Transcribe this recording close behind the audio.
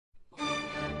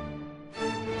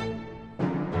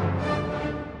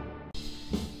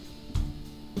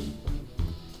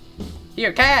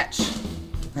Here, catch!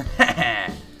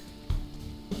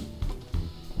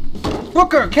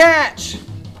 Booker, catch!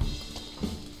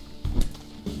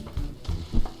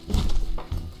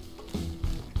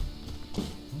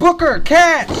 Booker,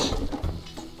 catch!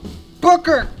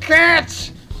 Booker,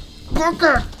 catch!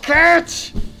 Booker,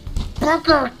 catch!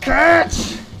 Booker,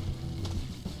 catch!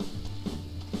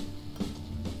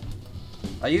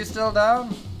 Are you still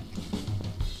down?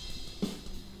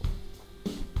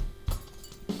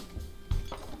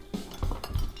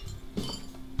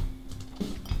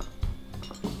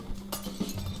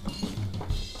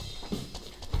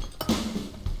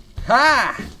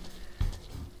 Ha!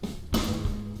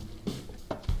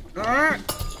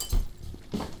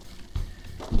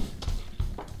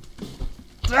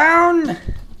 Down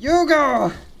you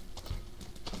go!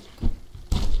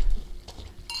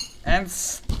 And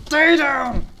stay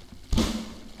down!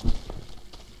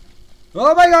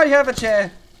 Oh my god, you have a chair!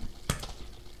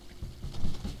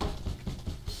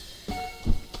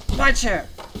 My chair!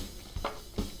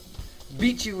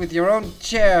 Beat you with your own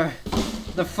chair!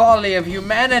 The folly of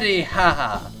humanity!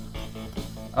 Haha!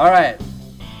 Alright.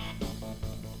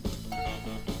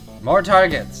 More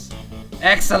targets.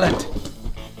 Excellent!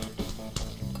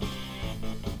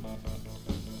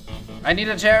 I need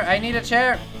a chair! I need a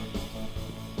chair!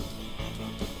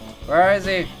 Where is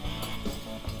he?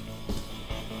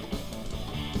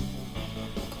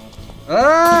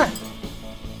 Ah!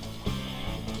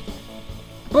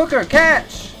 Booker,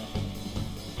 catch!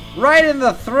 Right in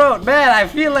the throat! Man, I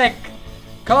feel like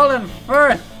Colin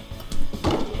Firth!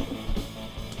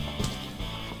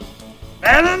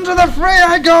 And into the fray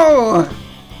I go!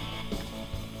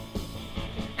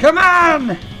 Come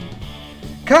on!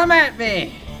 Come at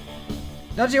me!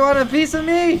 Don't you want a piece of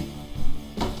me?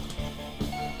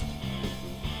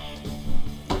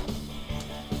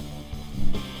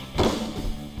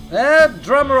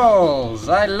 Drum rolls!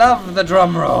 I love the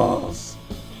drum rolls!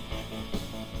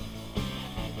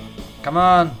 Come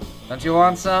on! Don't you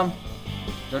want some?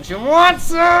 Don't you want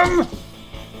some?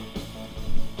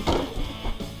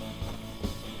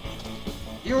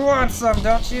 You want some,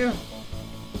 don't you?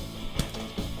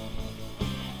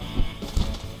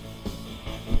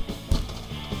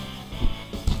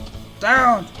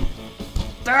 Down!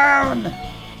 Down!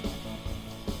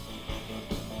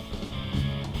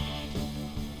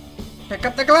 Pick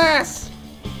up the glass!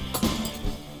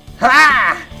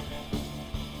 Ha!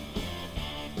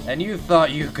 And you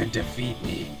thought you could defeat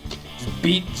me.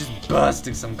 Just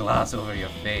busting some glass over your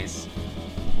face.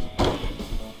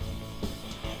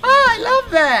 Ah, I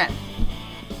love that!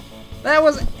 That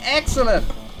was excellent!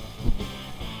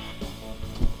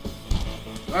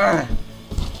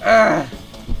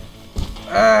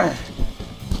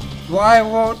 Why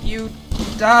won't you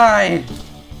die?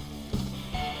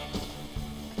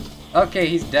 Okay,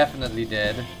 he's definitely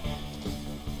dead.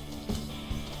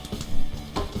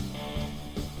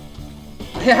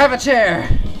 Here, have a chair!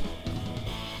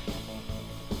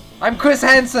 I'm Chris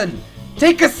Hansen!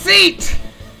 Take a seat!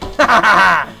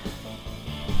 I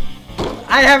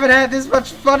haven't had this much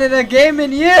fun in a game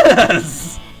in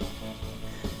years!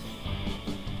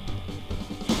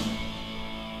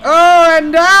 Oh,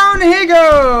 and down he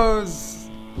goes!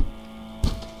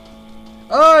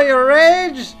 Oh, you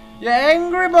rage? You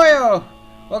angry boyo?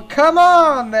 Well, come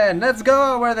on then! Let's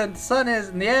go where the sun is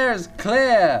and the air is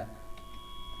clear!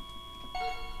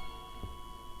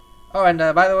 Oh, and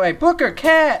by the way, Booker,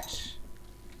 catch!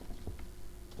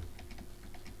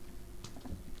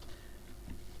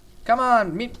 Come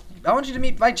on, meet. I want you to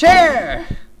meet my chair!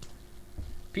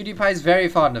 PewDiePie's very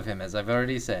fond of him, as I've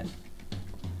already said.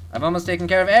 I've almost taken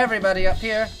care of everybody up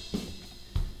here.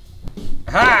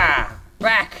 Ha!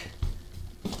 Back!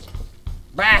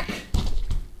 Back!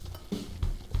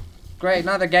 Great,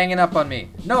 now they're ganging up on me.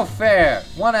 No fair!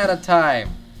 One at a time.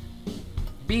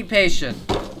 Be patient.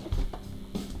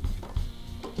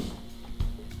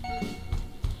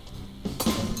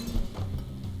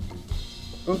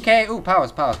 Okay, ooh,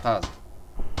 pause.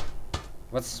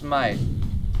 What's smite?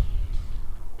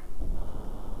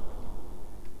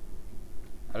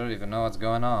 I don't even know what's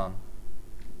going on.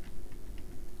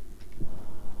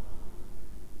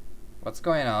 What's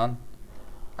going on?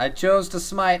 I chose to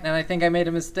smite and I think I made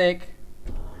a mistake.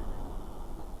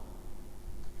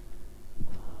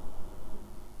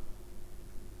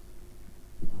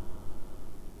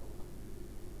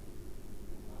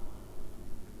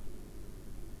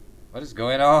 What is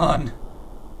going on?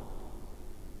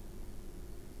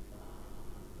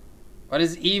 What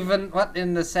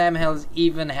in the Sam hell is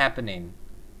even happening?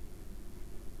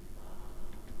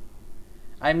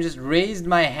 I'm just raised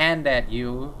my hand at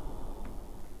you.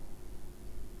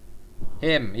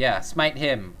 Him, yeah, smite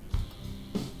him.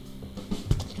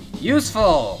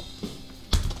 Useful.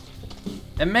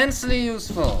 Immensely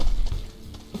useful.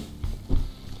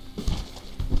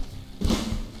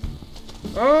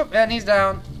 Oh, and he's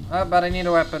down. Oh, but I need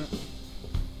a weapon.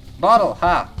 Bottle,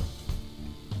 ha.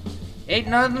 Ain't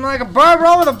nothing like a bar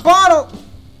roll with a bottle.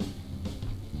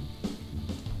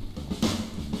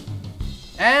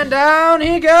 And down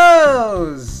he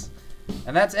goes.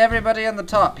 And that's everybody on the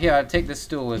top. Here, I'll take this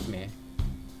stool with me.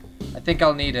 I think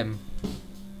I'll need him.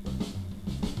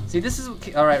 See, this is...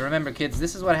 Alright, remember kids,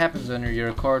 this is what happens when you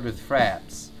record with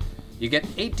fraps. You get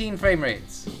 18 frame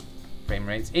rates.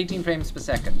 18 frames per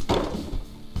second.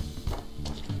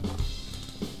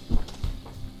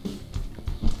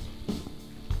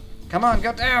 Come on,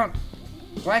 go down!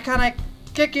 Why can't I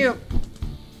kick you?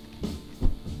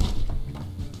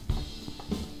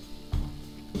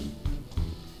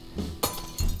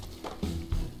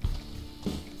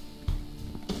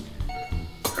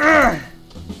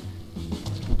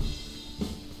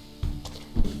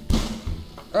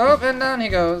 Oh, and down he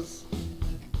goes.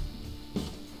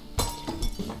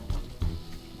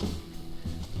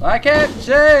 I can't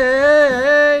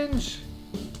change!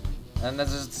 And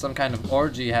there's just some kind of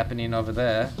orgy happening over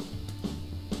there.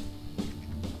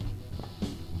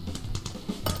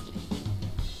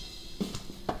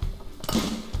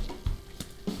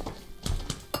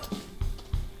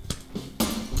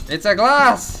 It's a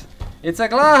glass! It's a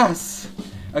glass!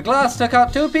 A glass took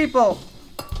out 2 people!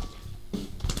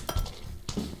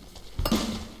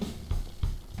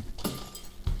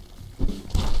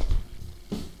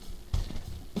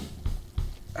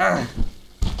 Ah.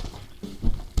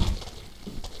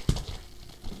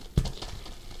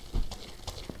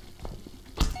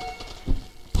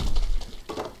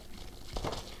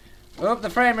 Oh,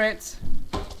 the frame rates.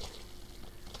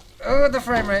 Oh, the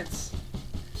frame rates.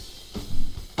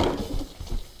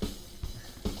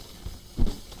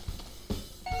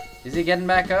 Is he getting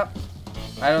back up?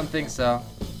 I don't think so.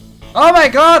 Oh my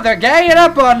god, they're ganging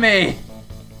up on me!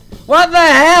 What the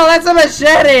hell? That's a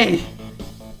machete!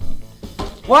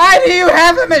 Why do you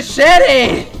have a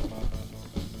machete?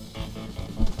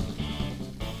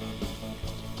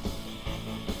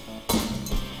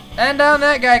 And down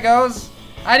that guy goes.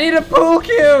 I need a pool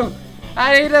cue!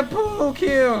 I need a pool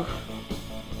cue!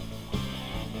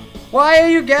 Why are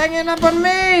you ganging up on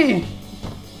me?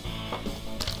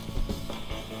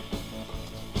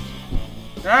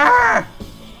 Ah!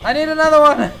 I need another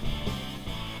one!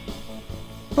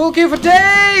 Pool cue for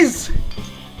days!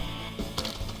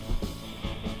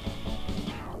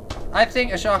 I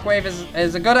think a shockwave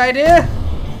is a good idea.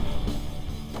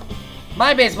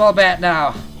 My baseball bat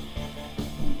now.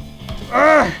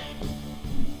 Ugh.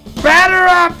 Batter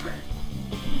up!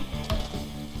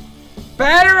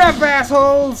 Batter up,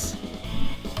 assholes!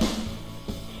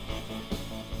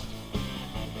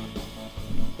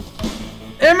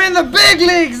 I'm in the big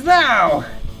leagues now!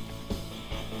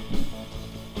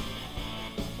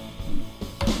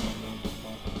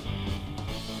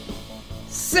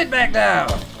 Sit back down!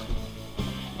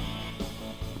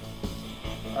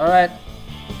 Alright.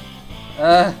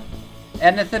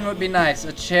 Anything would be nice.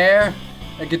 A chair,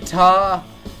 a guitar,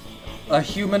 a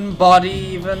human body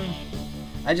even.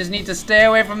 I just need to stay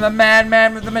away from the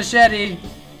man with the machete.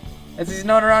 As he's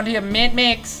known around here, Mint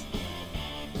Mix.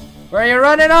 Where are you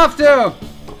running off to?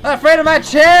 Afraid of my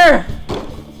chair?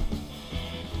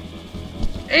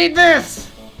 Eat this!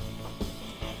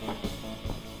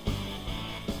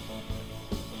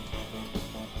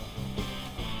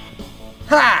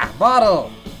 Ha!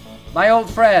 Bottle! My old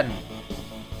friend.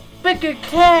 Pick a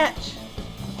catch!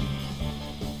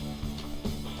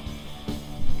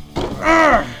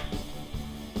 Urgh.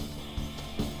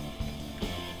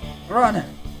 Run!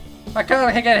 If I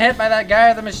can't get hit by that guy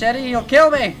with the machete, he'll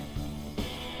kill me!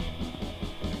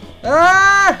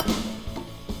 Ah!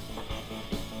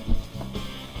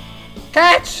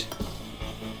 Catch!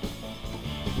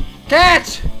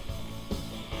 Catch!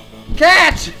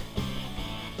 Catch!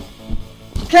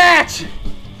 Catch!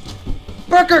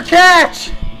 Booker,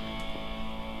 catch!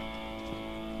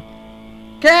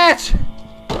 Catch!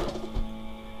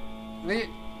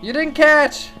 You didn't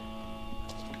catch!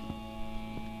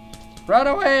 Run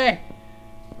away!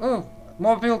 Ooh,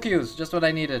 more pool cues, just what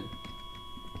I needed.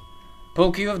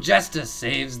 Pool cue of justice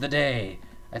saves the day.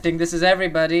 I think this is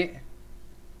everybody.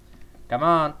 Come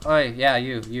on. Oi, yeah,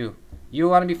 you. You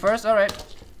want to be first? Alright.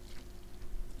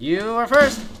 You are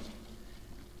first.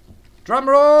 Drum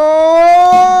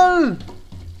roll!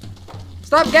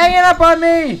 Stop ganging up on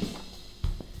me!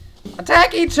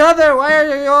 Attack each other! Why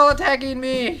are you all attacking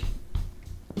me?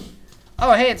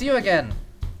 Oh, hey, it's you again.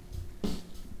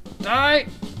 Die!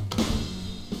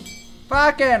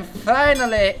 Fucking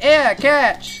finally! Air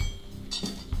catch!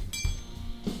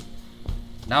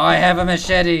 Now I have a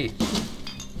machete.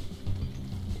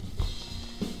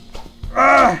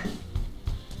 Ugh!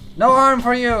 No arm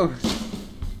for you.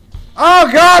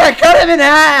 Oh god, I cut him in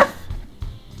half!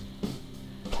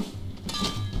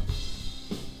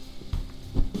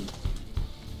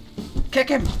 Kick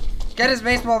him! Get his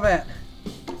baseball bat!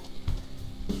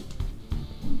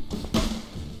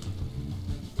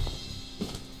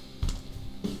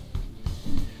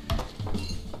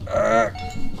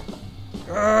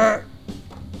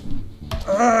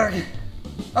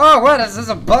 Oh, what? Is this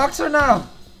a boxer now?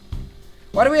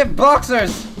 Why do we have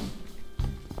boxers?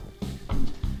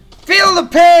 Feel the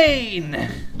pain!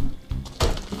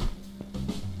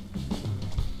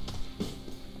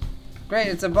 Great,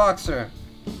 it's a boxer.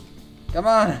 Come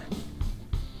on.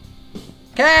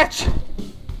 Catch!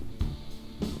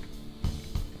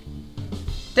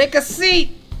 Take a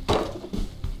seat!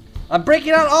 I'm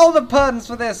breaking out all the puns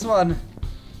for this one.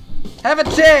 Have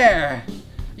a chair!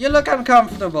 You look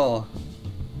uncomfortable.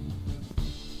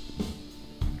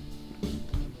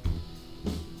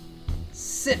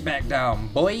 Sit back down,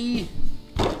 boy.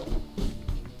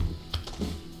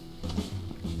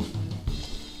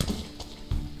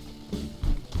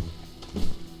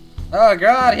 Oh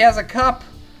god, he has a cup!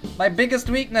 My biggest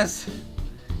weakness!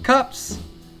 Cups!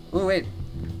 Ooh, wait.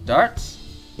 Darts?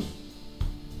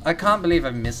 I can't believe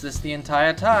I've missed this the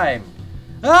entire time.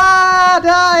 Ah,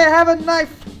 die! I have a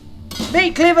knife!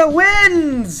 Meat Cleaver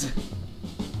wins!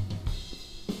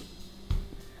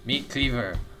 Meat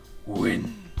Cleaver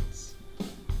wins.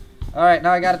 Alright,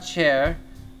 now I got a chair.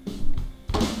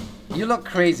 You look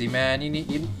crazy, man.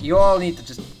 You all need to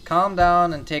just calm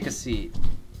down and take a seat.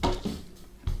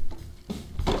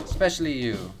 Especially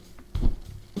you.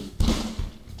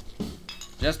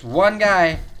 Just one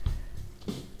guy.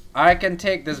 I can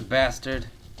take this bastard.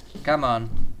 Come on.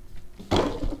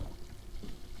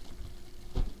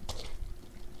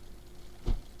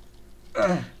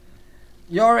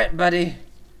 You're it, buddy.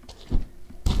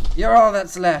 You're all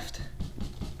that's left.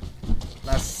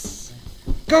 Let's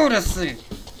go to sleep.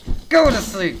 Go to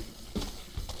sleep.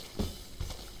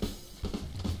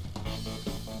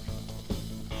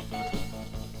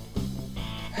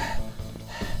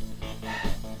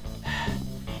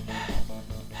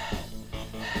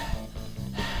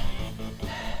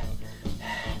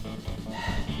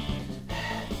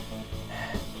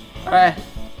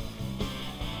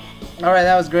 Alright,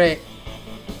 that was great.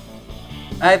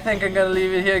 I think I'm gonna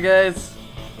leave it here, guys.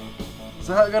 It's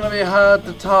gonna be hard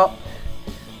to top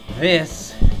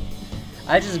this.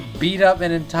 I just beat up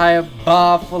an entire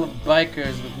bar full of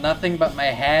bikers with nothing but my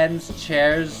hands,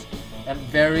 chairs, and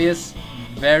various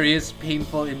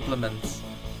painful implements.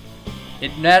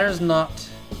 It matters not.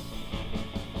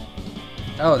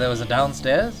 Oh, there was a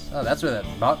downstairs? Oh, that's where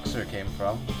that boxer came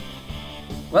from.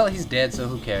 Well, he's dead, so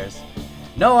who cares?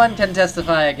 No one can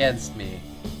testify against me.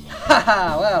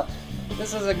 Haha, well,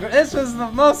 this was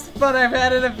the most fun I've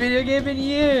had in a video game in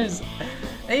years.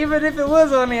 Even if it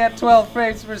was only at 12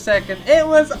 frames per second, it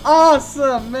was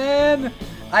awesome, man.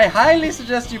 I highly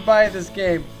suggest you buy this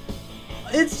game.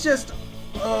 It's just,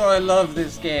 oh, I love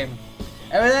this game.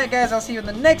 And with that, guys, I'll see you in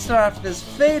the next one after this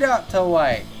fade out to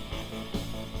white.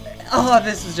 Oh,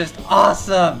 this is just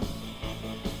awesome.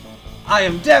 I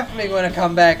am definitely going to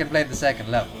come back and play the second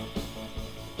level.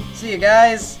 See you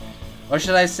guys. Or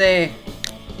should I say,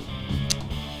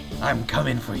 I'm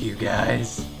coming for you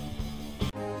guys.